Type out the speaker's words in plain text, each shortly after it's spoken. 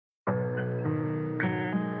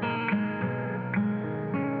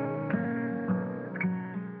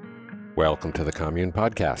Welcome to the Commune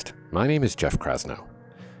Podcast. My name is Jeff Krasno.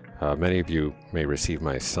 Many of you may receive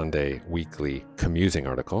my Sunday weekly commusing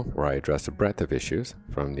article where I address a breadth of issues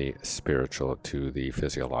from the spiritual to the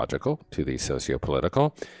physiological to the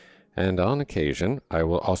socio-political. And on occasion, I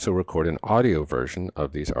will also record an audio version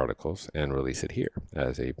of these articles and release it here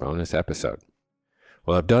as a bonus episode.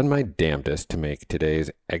 Well, I've done my damnedest to make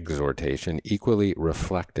today's exhortation equally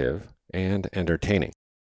reflective and entertaining.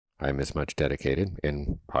 I'm as much dedicated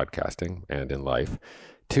in podcasting and in life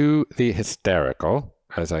to the hysterical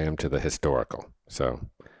as I am to the historical. So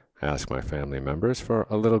I ask my family members for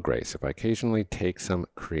a little grace if I occasionally take some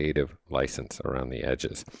creative license around the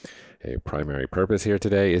edges. A primary purpose here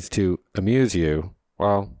today is to amuse you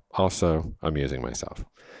while also amusing myself.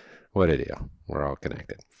 What a deal. We're all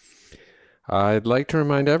connected. I'd like to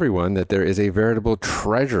remind everyone that there is a veritable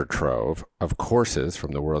treasure trove of courses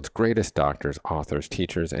from the world's greatest doctors, authors,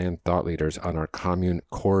 teachers, and thought leaders on our Commune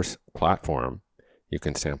course platform. You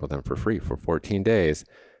can sample them for free for 14 days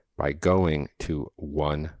by going to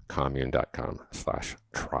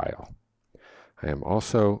 1commune.com/trial. I am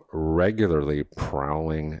also regularly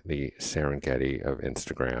prowling the Serengeti of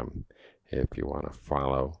Instagram if you want to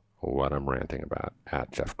follow what I'm ranting about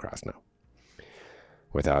at Jeff Krasno.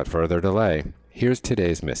 Without further delay, here's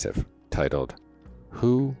today's missive titled,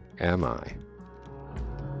 Who Am I?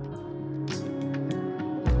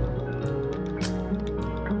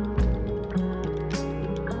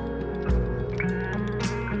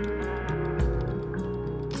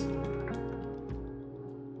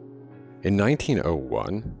 In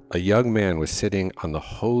 1901, a young man was sitting on the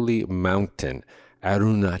holy mountain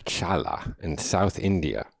Arunachala in South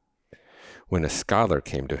India when a scholar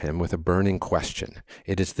came to him with a burning question.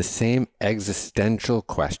 It is the same existential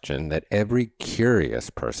question that every curious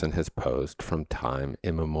person has posed from time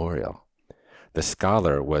immemorial. The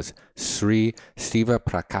scholar was Sri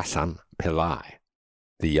Sivaprakasam Pillai.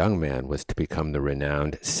 The young man was to become the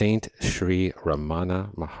renowned Saint Sri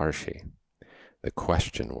Ramana Maharshi. The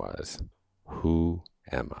question was, who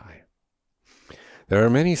am I? There are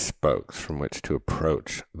many spokes from which to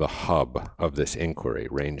approach the hub of this inquiry,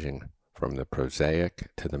 ranging from the prosaic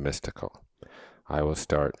to the mystical. I will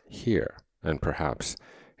start here, and perhaps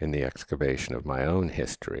in the excavation of my own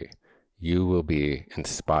history, you will be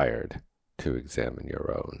inspired to examine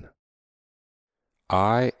your own.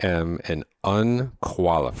 I am an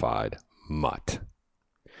unqualified mutt.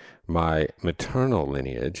 My maternal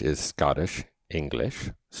lineage is Scottish,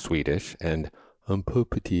 English, Swedish, and un peu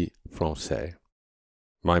petit français.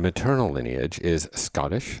 My maternal lineage is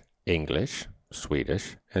Scottish, English,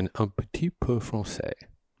 Swedish, and un petit peu français.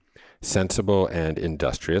 Sensible and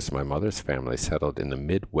industrious, my mother's family settled in the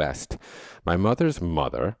Midwest. My mother's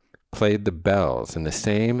mother played the bells in the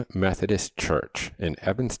same Methodist church in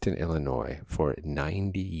Evanston, Illinois for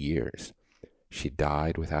 90 years. She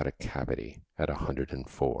died without a cavity at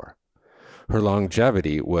 104. Her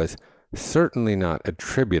longevity was certainly not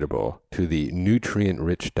attributable to the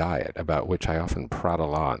nutrient-rich diet about which I often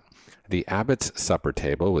prattle on. The abbot's supper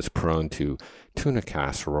table was prone to tuna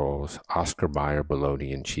casseroles, Oscar Mayer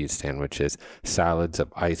bologna and cheese sandwiches, salads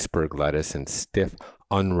of iceberg lettuce, and stiff,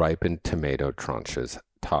 unripened tomato tranches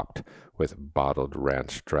topped with bottled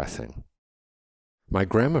ranch dressing. My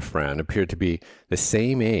grandma Fran appeared to be the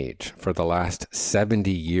same age for the last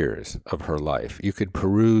 70 years of her life. You could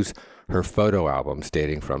peruse her photo albums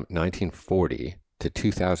dating from 1940 to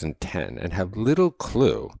 2010 and have little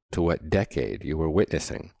clue to what decade you were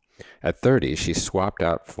witnessing. At 30, she swapped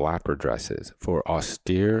out flapper dresses for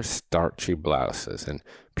austere, starchy blouses and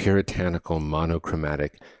puritanical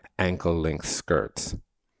monochromatic ankle-length skirts.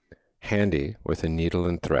 Handy with a needle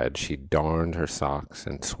and thread, she darned her socks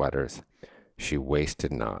and sweaters. She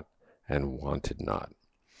wasted not and wanted not.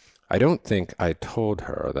 I don't think I told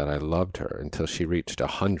her that I loved her until she reached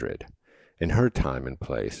 100. In her time and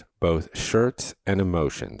place, both shirts and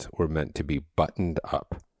emotions were meant to be buttoned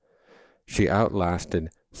up. She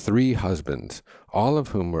outlasted 3 husbands, all of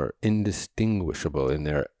whom were indistinguishable in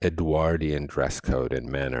their Edwardian dress code and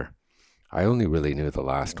manner. I only really knew the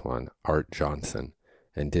last one, Art Johnson,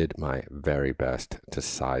 and did my very best to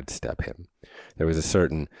sidestep him. There was a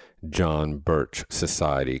certain John Birch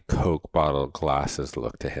Society Coke bottle glasses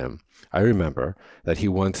look to him. I remember that he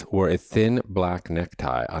once wore a thin black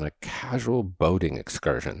necktie on a casual boating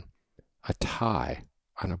excursion. A tie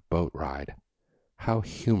on a boat ride. How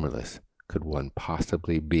humorless could one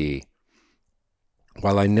possibly be?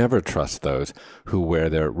 While I never trust those who wear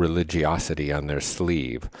their religiosity on their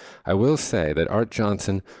sleeve, I will say that Art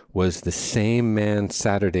Johnson was the same man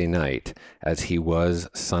Saturday night as he was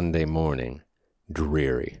Sunday morning,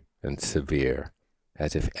 dreary and severe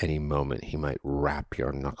as if any moment he might rap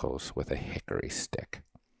your knuckles with a hickory stick.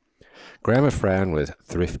 Grandma Fran was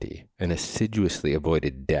thrifty and assiduously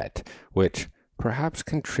avoided debt, which perhaps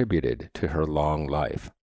contributed to her long life.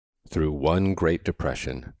 Through one Great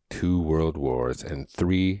Depression, 2 World Wars, and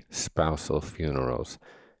 3 spousal funerals,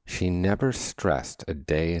 she never stressed a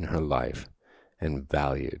day in her life and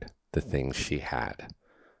valued the things she had,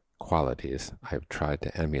 qualities I have tried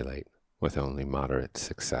to emulate with only moderate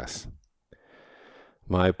success.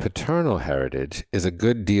 My paternal heritage is a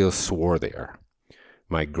good deal swarthier.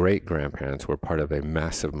 My great-grandparents were part of a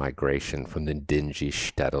massive migration from the dingy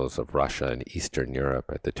shtetls of Russia and Eastern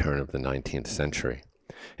Europe at the turn of the 19th century.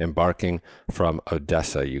 Embarking from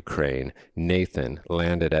Odessa, Ukraine, Nathan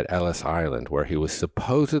landed at Ellis Island, where he was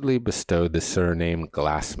supposedly bestowed the surname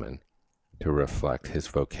Glassman to reflect his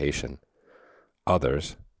vocation.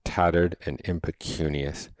 Others, tattered and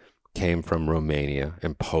impecunious, came from Romania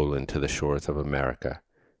and Poland to the shores of America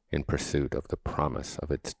in pursuit of the promise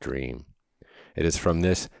of its dream. It is from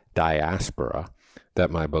this diaspora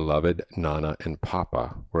that my beloved Nana and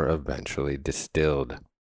Papa were eventually distilled.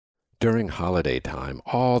 During holiday time,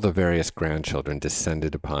 all the various grandchildren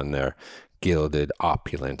descended upon their gilded,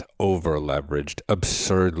 opulent, over-leveraged,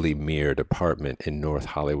 absurdly mirrored apartment in North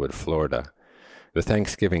Hollywood, Florida. The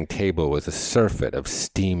Thanksgiving table was a surfeit of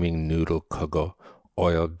steaming noodle kugel,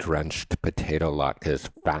 oil-drenched potato latkes,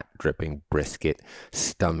 fat-dripping brisket,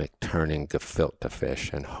 stomach-turning gefilte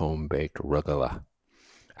fish, and home-baked rugula.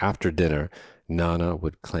 After dinner, Nana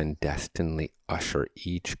would clandestinely usher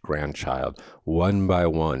each grandchild one by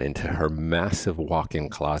one into her massive walk-in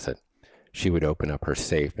closet. She would open up her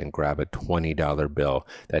safe and grab a $20 bill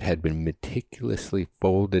that had been meticulously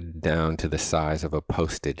folded down to the size of a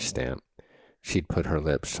postage stamp. She'd put her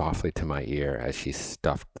lips softly to my ear as she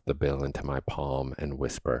stuffed the bill into my palm and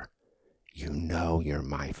whisper, "You know you're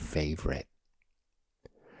my favorite."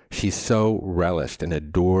 She so relished and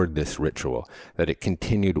adored this ritual that it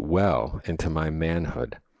continued well into my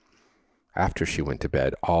manhood. After she went to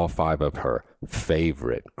bed, all 5 of her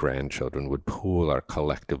favorite grandchildren would pool our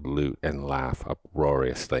collective loot and laugh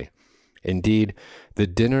uproariously. Indeed, the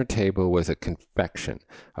dinner table was a confection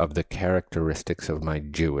of the characteristics of my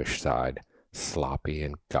Jewish side, sloppy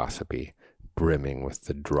and gossipy, brimming with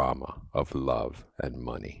the drama of love and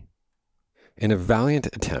money. In a valiant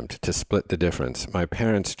attempt to split the difference, my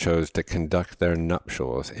parents chose to conduct their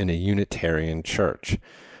nuptials in a Unitarian church.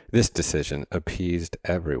 This decision appeased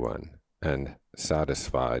everyone and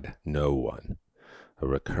satisfied no one, a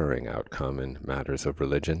recurring outcome in matters of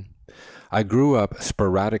religion. I grew up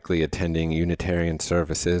sporadically attending Unitarian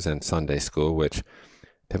services and Sunday school, which,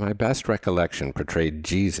 to my best recollection, portrayed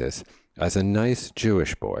Jesus as a nice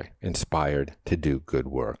Jewish boy inspired to do good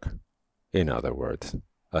work. In other words,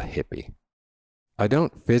 a hippie. I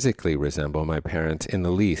don't physically resemble my parents in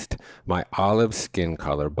the least. My olive skin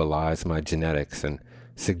color belies my genetics and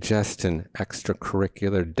suggests an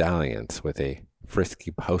extracurricular dalliance with a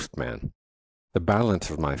frisky postman. The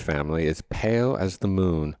balance of my family is pale as the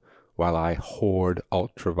moon, while I hoard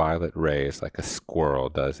ultraviolet rays like a squirrel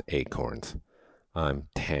does acorns. I'm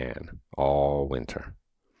tan all winter.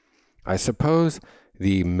 I suppose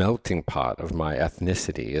the melting pot of my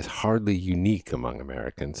ethnicity is hardly unique among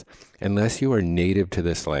Americans. Unless you are native to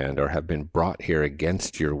this land or have been brought here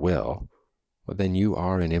against your will, well, then you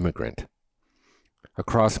are an immigrant.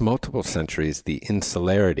 Across multiple centuries, the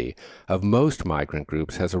insularity of most migrant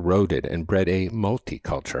groups has eroded and bred a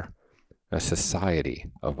multiculture, a society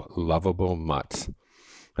of lovable mutts.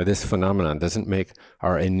 This phenomenon doesn't make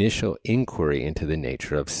our initial inquiry into the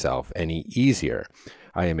nature of self any easier.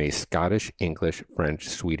 I am a Scottish, English, French,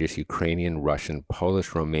 Swedish, Ukrainian, Russian, Polish,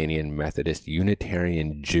 Romanian, Methodist,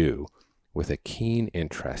 Unitarian Jew with a keen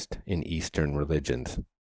interest in Eastern religions.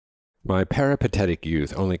 My peripatetic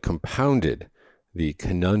youth only compounded the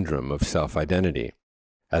conundrum of self-identity.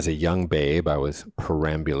 As a young babe, I was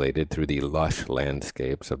perambulated through the lush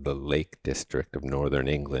landscapes of the Lake District of northern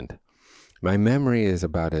England. My memory is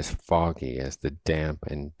about as foggy as the damp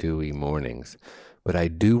and dewy mornings, but I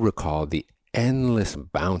do recall the endless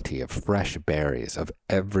bounty of fresh berries of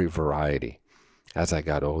every variety. As I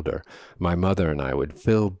got older, my mother and I would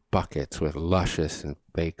fill buckets with luscious and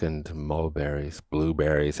fecund mulberries,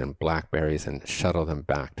 blueberries, and blackberries and shuttle them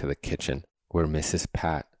back to the kitchen, where Mrs.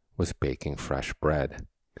 Pat was baking fresh bread.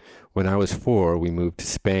 When I was 4, we moved to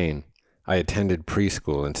Spain. I attended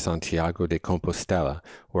preschool in Santiago de Compostela,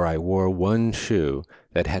 where I wore one shoe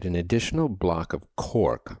that had an additional block of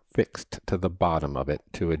cork fixed to the bottom of it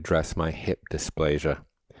to address my hip dysplasia.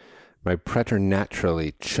 My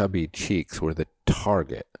preternaturally chubby cheeks were the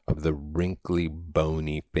target of the wrinkly,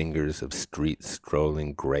 bony fingers of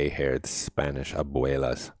street-strolling, gray-haired Spanish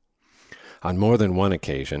abuelas. On more than one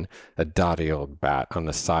occasion, a dotty old bat on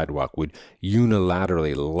the sidewalk would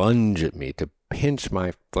unilaterally lunge at me to pinch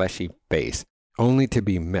my fleshy face, only to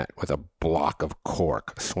be met with a block of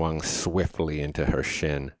cork swung swiftly into her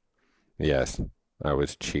shin. Yes, I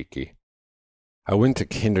was cheeky. I went to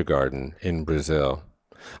kindergarten in Brazil.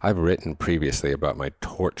 I've written previously about my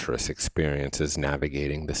torturous experiences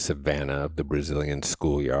navigating the savannah of the Brazilian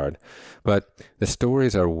schoolyard, but the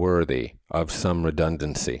stories are worthy of some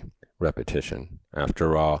redundancy. Repetition,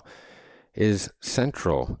 after all, is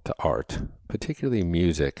central to art, particularly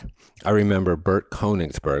music. I remember Bert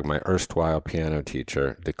Koenigsberg, my erstwhile piano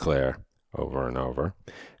teacher, declare, over and over,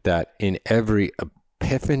 that in every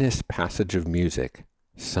epiphanous passage of music,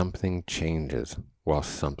 something changes while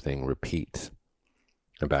something repeats.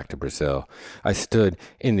 And back to Brazil. I stood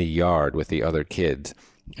in the yard with the other kids.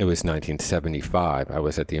 It was 1975. I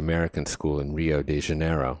was at the American school in Rio de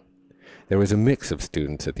Janeiro. There was a mix of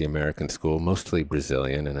students at the American school, mostly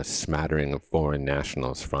Brazilian, and a smattering of foreign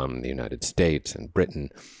nationals from the United States and Britain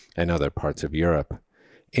and other parts of Europe.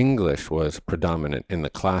 English was predominant in the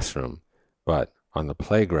classroom, but on the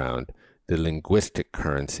playground, the linguistic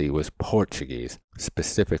currency was Portuguese,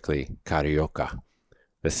 specifically Carioca,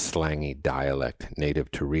 the slangy dialect native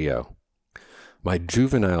to Rio. My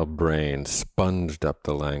juvenile brain sponged up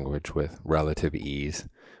the language with relative ease.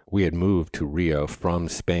 We had moved to Rio from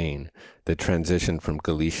Spain. The transition from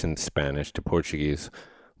Galician Spanish to Portuguese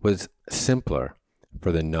was simpler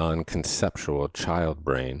for the non-conceptual child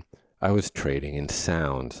brain. I was trading in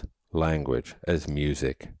sounds, language as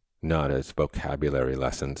music, not as vocabulary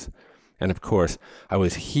lessons. And of course, I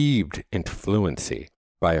was heaved into fluency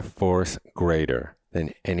by a force greater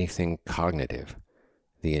than anything cognitive,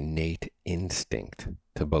 the innate instinct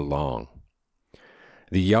to belong.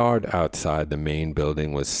 The yard outside the main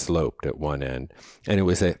building was sloped at one end, and it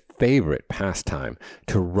was a favorite pastime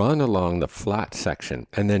to run along the flat section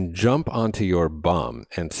and then jump onto your bum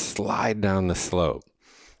and slide down the slope.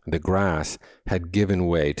 The grass had given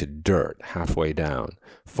way to dirt halfway down,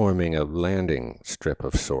 forming a landing strip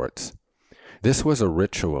of sorts. This was a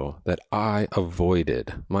ritual that I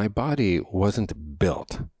avoided. My body wasn't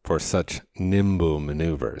built for such nimble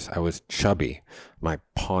maneuvers. I was chubby. My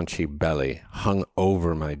paunchy belly hung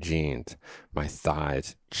over my jeans. My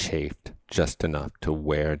thighs chafed just enough to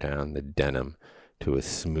wear down the denim to a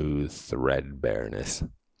smooth threadbareness.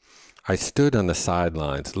 I stood on the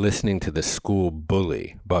sidelines listening to the school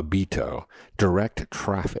bully, Babito, direct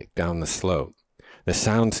traffic down the slope. The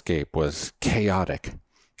soundscape was chaotic.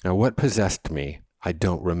 Now, what possessed me, I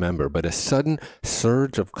don't remember, but a sudden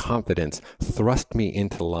surge of confidence thrust me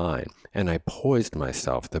into line, and I poised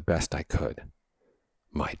myself the best I could.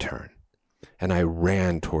 My turn. And I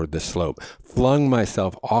ran toward the slope, flung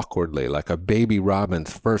myself awkwardly like a baby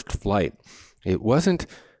robin's first flight. It wasn't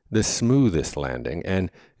the smoothest landing, and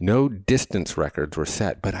no distance records were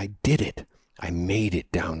set, but I did it. I made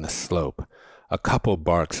it down the slope. A couple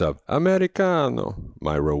barks of "Americano,"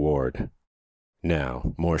 my reward.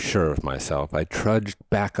 Now, more sure of myself, I trudged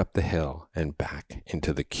back up the hill and back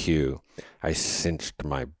into the queue. I cinched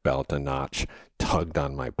my belt a notch, tugged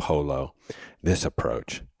on my polo. This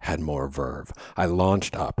approach had more verve. I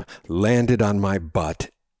launched up, landed on my butt,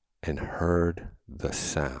 and heard the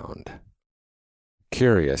sound.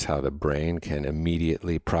 Curious how the brain can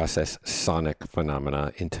immediately process sonic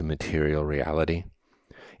phenomena into material reality.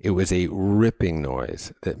 It was a ripping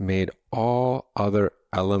noise that made all other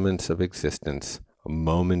elements of existence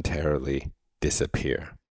momentarily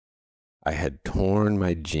disappear. I had torn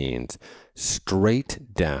my jeans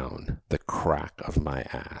straight down the crack of my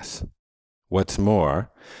ass. What's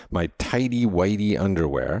more, my tighty-whitey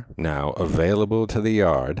underwear, now available to the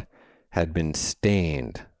yard, had been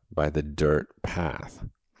stained by the dirt path.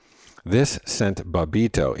 This sent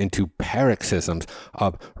Babito into paroxysms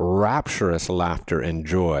of rapturous laughter and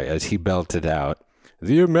joy as he belted out,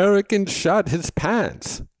 "The American shot his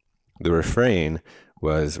pants." The refrain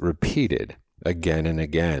was repeated again and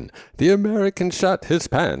again. "The American shot his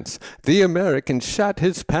pants. The American shot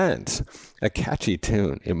his pants." A catchy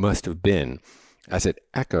tune it must have been as it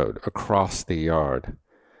echoed across the yard.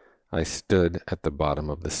 I stood at the bottom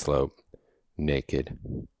of the slope, naked,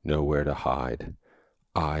 nowhere to hide,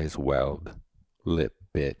 eyes welled, lip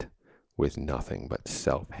bit, with nothing but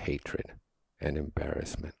self-hatred and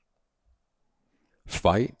embarrassment.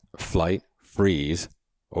 Fight, flight, freeze,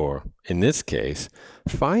 or, in this case,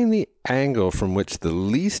 find the angle from which the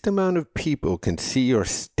least amount of people can see your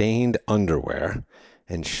stained underwear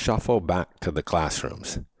and shuffle back to the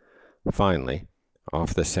classrooms. Finally,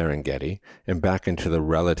 off the Serengeti and back into the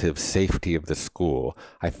relative safety of the school,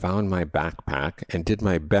 I found my backpack and did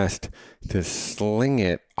my best to sling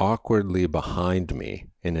it awkwardly behind me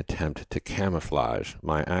in attempt to camouflage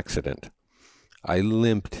my accident. I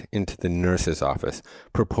limped into the nurse's office,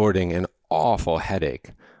 purporting an awful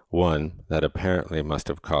headache, one that apparently must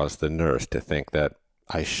have caused the nurse to think that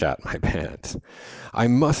I shat my pants. "I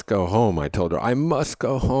must go home," I told her. "I must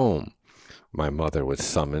go home." My mother was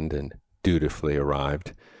summoned and dutifully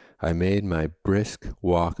arrived. I made my brisk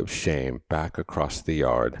walk of shame back across the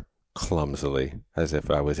yard, clumsily, as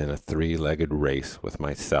if I was in a three-legged race with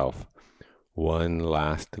myself. One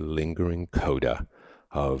last lingering coda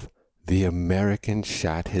of "the American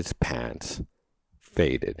shat his pants"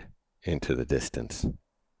 faded into the distance.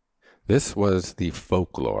 This was the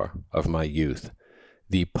folklore of my youth,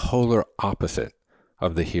 the polar opposite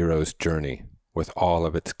of the hero's journey, with all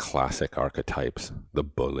of its classic archetypes: the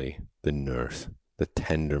bully, the nurse, the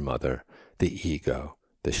tender mother, the ego,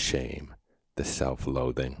 the shame, the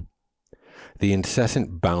self-loathing. The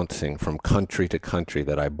incessant bouncing from country to country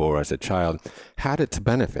that I bore as a child had its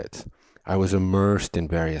benefits. I was immersed in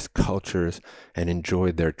various cultures and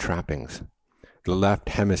enjoyed their trappings. The left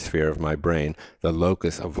hemisphere of my brain, the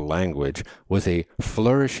locus of language, was a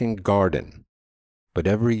flourishing garden. But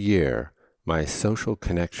every year, my social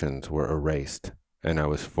connections were erased, and I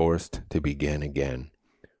was forced to begin again,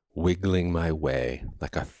 wiggling my way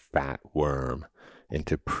like a fat worm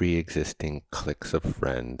into pre-existing cliques of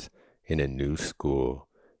friends in a new school,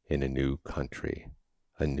 in a new country,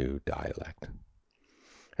 a new dialect.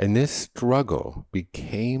 And this struggle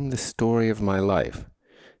became the story of my life,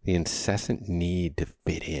 the incessant need to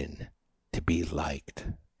fit in, to be liked,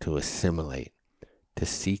 to assimilate, to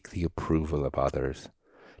seek the approval of others,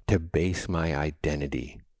 to base my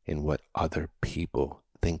identity in what other people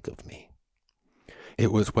think of me.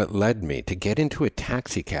 It was what led me to get into a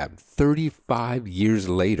taxicab 35 years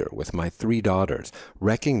later with my 3 daughters,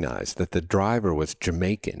 recognize that the driver was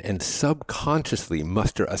Jamaican, and subconsciously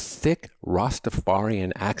muster a thick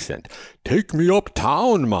Rastafarian accent. "Take me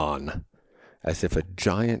uptown, man," as if a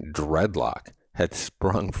giant dreadlock had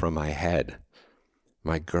sprung from my head.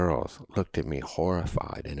 My girls looked at me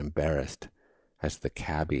horrified and embarrassed as the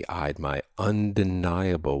cabbie eyed my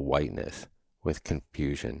undeniable whiteness with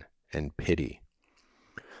confusion and pity.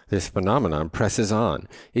 This phenomenon presses on.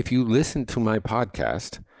 If you listen to my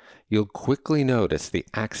podcast, you'll quickly notice the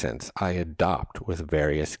accents I adopt with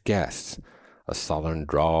various guests. A Southern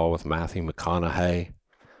drawl with Matthew McConaughey,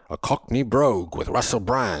 a Cockney brogue with Russell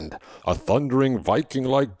Brand, a thundering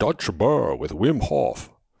Viking-like Dutch burr with Wim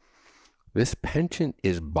Hof. This penchant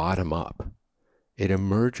is bottom up. It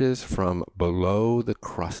emerges from below the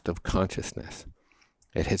crust of consciousness.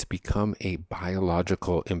 It has become a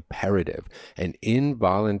biological imperative, an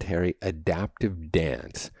involuntary adaptive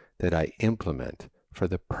dance that I implement for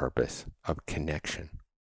the purpose of connection.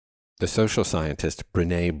 The social scientist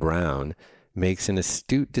Brené Brown makes an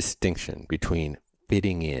astute distinction between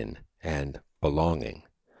fitting in and belonging.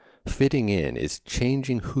 Fitting in is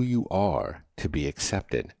changing who you are to be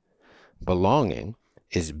accepted. Belonging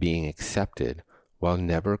is being accepted while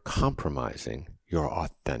never compromising your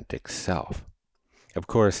authentic self. Of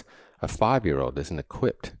course, a 5-year-old isn't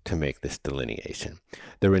equipped to make this delineation.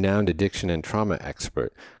 The renowned addiction and trauma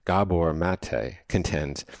expert Gabor Mate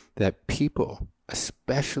contends that people,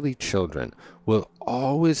 especially children, will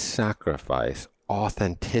always sacrifice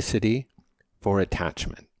authenticity for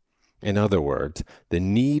attachment. In other words, the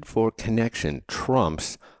need for connection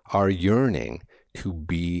trumps our yearning to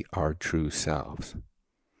be our true selves.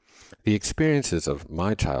 The experiences of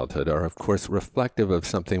my childhood are, of course, reflective of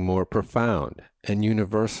something more profound and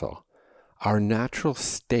universal. Our natural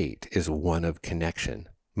state is one of connection,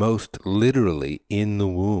 most literally in the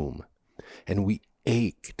womb, and we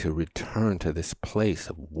ache to return to this place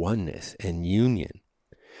of oneness and union.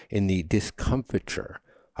 In the discomfiture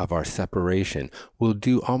of our separation, we'll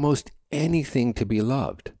do almost anything to be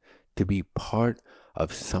loved, to be part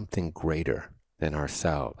of something greater than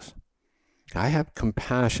ourselves. I have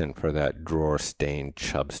compassion for that drawer-stained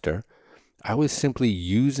chubster. I was simply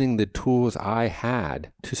using the tools I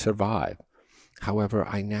had to survive. However,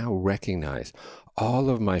 I now recognize all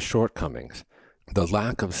of my shortcomings, the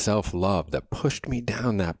lack of self-love that pushed me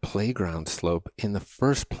down that playground slope in the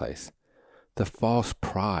first place, the false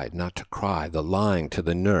pride not to cry, the lying to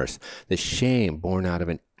the nurse, the shame born out of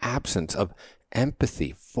an absence of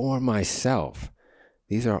empathy for myself.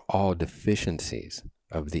 These are all deficiencies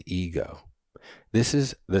of the ego. This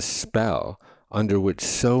is the spell under which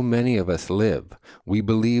so many of us live. We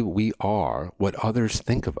believe we are what others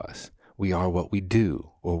think of us. We are what we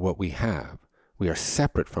do or what we have. We are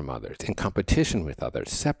separate from others, in competition with others,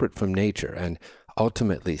 separate from nature, and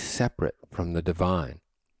ultimately separate from the divine.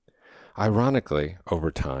 Ironically, over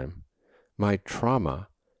time, my trauma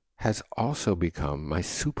has also become my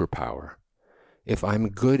superpower. If I'm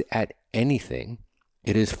good at anything,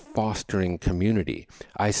 it is fostering community.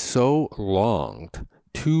 I so longed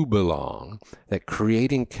to belong that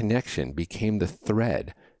creating connection became the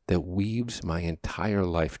thread that weaves my entire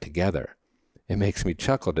life together. It makes me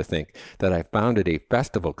chuckle to think that I founded a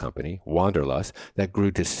festival company, Wanderlust, that grew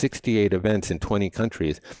to 68 events in 20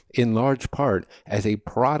 countries, in large part as a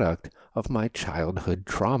product of my childhood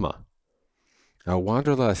trauma. Now,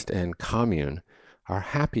 Wanderlust and commune are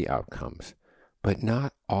happy outcomes, but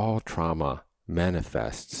not all trauma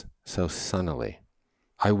manifests so sunnily.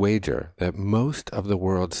 I wager that most of the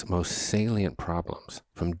world's most salient problems,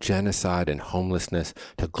 from genocide and homelessness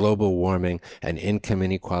to global warming and income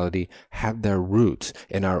inequality, have their roots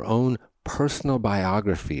in our own personal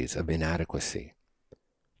biographies of inadequacy,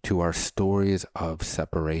 to our stories of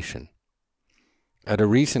separation. At a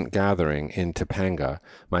recent gathering in Topanga,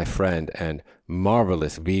 my friend and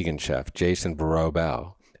marvelous vegan chef Jason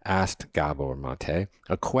Verobel asked Gabor Mate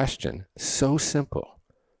a question so simple,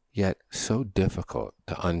 yet so difficult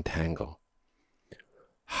to untangle.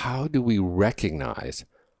 How do we recognize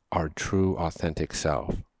our true authentic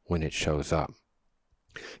self when it shows up?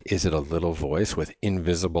 Is it a little voice with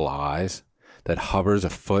invisible eyes that hovers a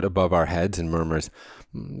foot above our heads and murmurs,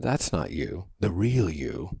 "That's not you. The real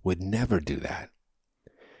you would never do that"?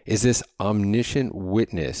 Is this omniscient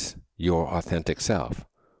witness your authentic self?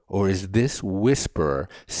 Or is this whisperer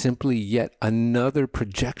simply yet another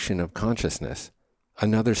projection of consciousness,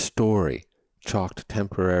 another story chalked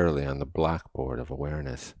temporarily on the blackboard of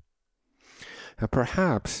awareness? Now,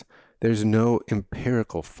 perhaps there's no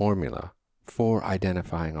empirical formula for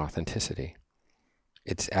identifying authenticity.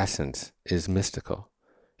 Its essence is mystical.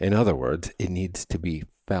 In other words, it needs to be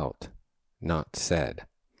felt, not said.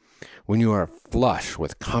 When you are flush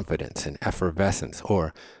with confidence and effervescence,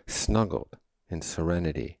 or snuggled in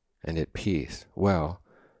serenity and at peace, well,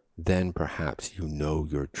 then perhaps you know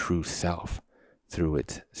your true self through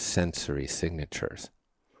its sensory signatures.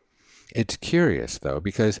 It's curious, though,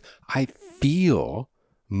 because I feel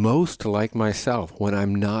most like myself when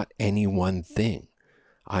I'm not any one thing.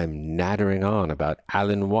 I'm nattering on about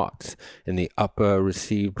Alan Watts and the upper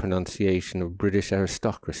received pronunciation of British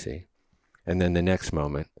aristocracy. And then the next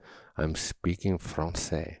moment, I'm speaking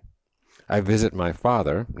Francais. I visit my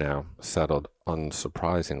father, now settled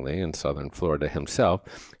unsurprisingly in southern Florida himself,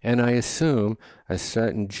 and I assume a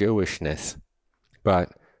certain Jewishness.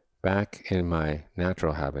 But back in my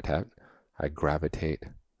natural habitat, I gravitate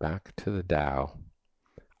back to the Tao.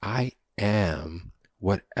 I am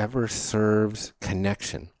whatever serves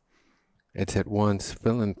connection. It's at once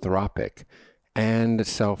philanthropic and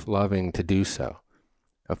self-loving to do so,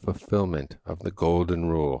 a fulfillment of the golden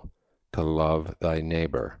rule to love thy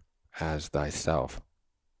neighbor as thyself.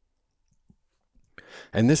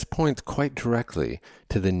 And this points quite directly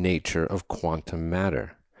to the nature of quantum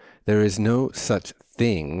matter. There is no such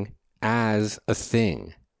thing as a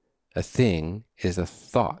thing. A thing is a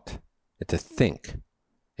thought. It's a think.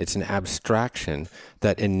 It's an abstraction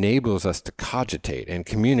that enables us to cogitate and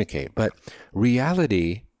communicate, but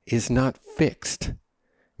reality is not fixed.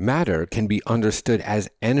 Matter can be understood as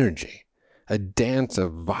energy, a dance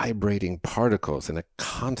of vibrating particles in a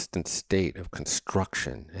constant state of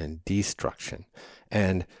construction and destruction.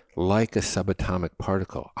 And like a subatomic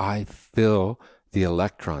particle, I fill the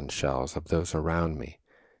electron shells of those around me,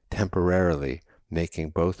 temporarily making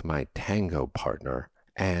both my tango partner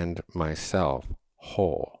and myself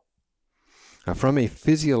whole. Now, from a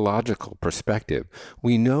physiological perspective,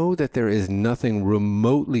 we know that there is nothing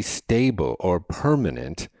remotely stable or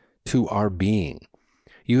permanent to our being.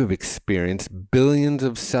 You have experienced billions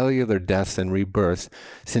of cellular deaths and rebirths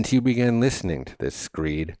since you began listening to this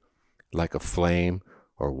screed, like a flame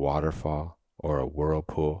or waterfall or a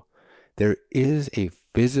whirlpool. There is a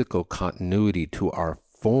physical continuity to our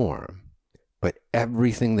form, but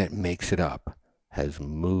everything that makes it up has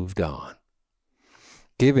moved on.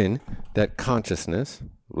 Given that consciousness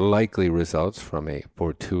likely results from a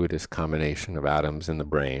fortuitous combination of atoms in the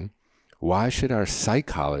brain, why should our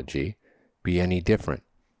psychology be any different?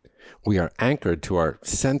 We are anchored to our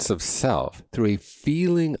sense of self through a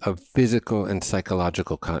feeling of physical and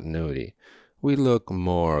psychological continuity. We look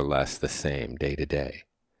more or less the same day to day.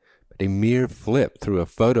 But a mere flip through a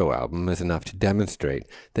photo album is enough to demonstrate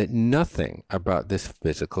that nothing about this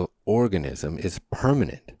physical organism is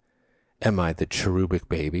permanent. Am I the cherubic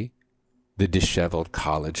baby, the disheveled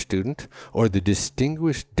college student, or the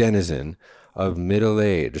distinguished denizen of middle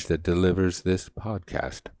age that delivers this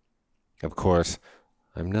podcast. Of course,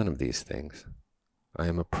 I'm none of these things. I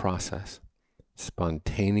am a process,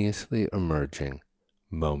 spontaneously emerging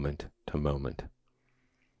moment to moment.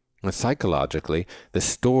 And psychologically, the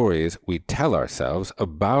stories we tell ourselves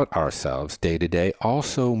about ourselves day to day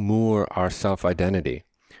also moor our self-identity.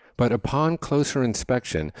 But upon closer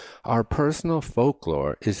inspection, our personal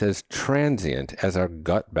folklore is as transient as our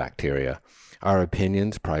gut bacteria. Our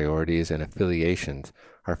opinions, priorities, and affiliations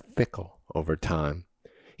are fickle over time.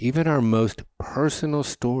 Even our most personal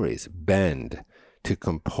stories bend to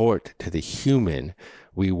comport to the human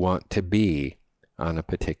we want to be on a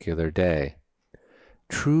particular day.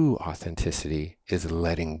 True authenticity is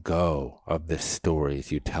letting go of the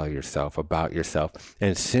stories you tell yourself about yourself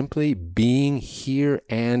and simply being here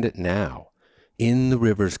and now, in the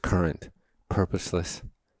river's current, purposeless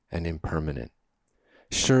and impermanent.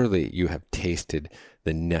 Surely you have tasted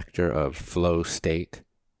the nectar of flow state,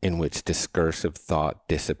 in which discursive thought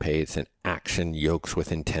dissipates and action yokes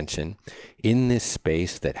with intention. In this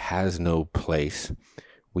space that has no place,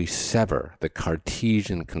 we sever the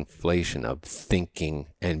Cartesian conflation of thinking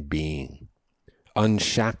and being.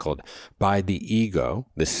 Unshackled by the ego,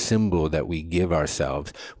 the symbol that we give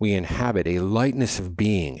ourselves, we inhabit a lightness of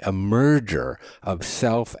being, a merger of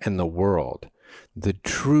self and the world. The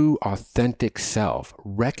true, authentic self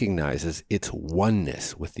recognizes its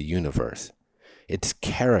oneness with the universe, its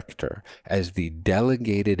character as the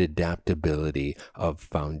delegated adaptability of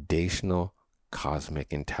foundational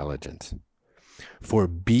cosmic intelligence. For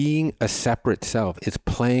being a separate self is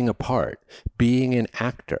playing a part, being an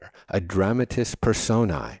actor, a dramatis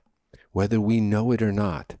personae. Whether we know it or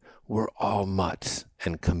not, we're all mutts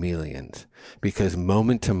and chameleons, because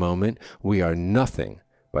moment to moment we are nothing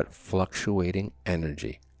but fluctuating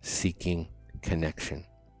energy seeking connection.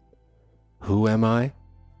 Who am I?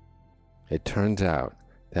 It turns out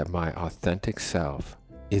that my authentic self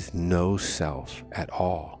is no self at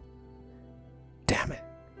all. Damn it.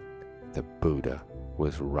 The Buddha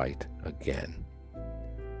was right again.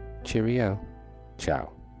 Cheerio.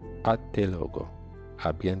 Ciao. Ate logo.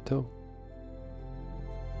 A bientôt.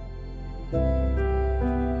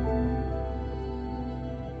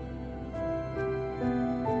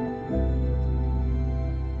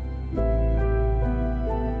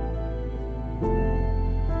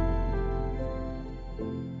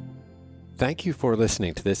 Thank you for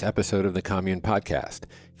listening to this episode of the Commune Podcast.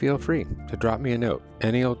 Feel free to drop me a note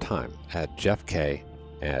any old time at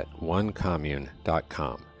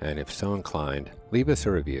jeffk@onecommune.com. And if so inclined, leave us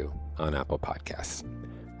a review on Apple Podcasts.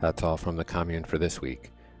 That's all from the Commune for this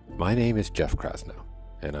week. My name is Jeff Krasno,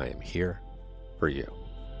 and I am here for you.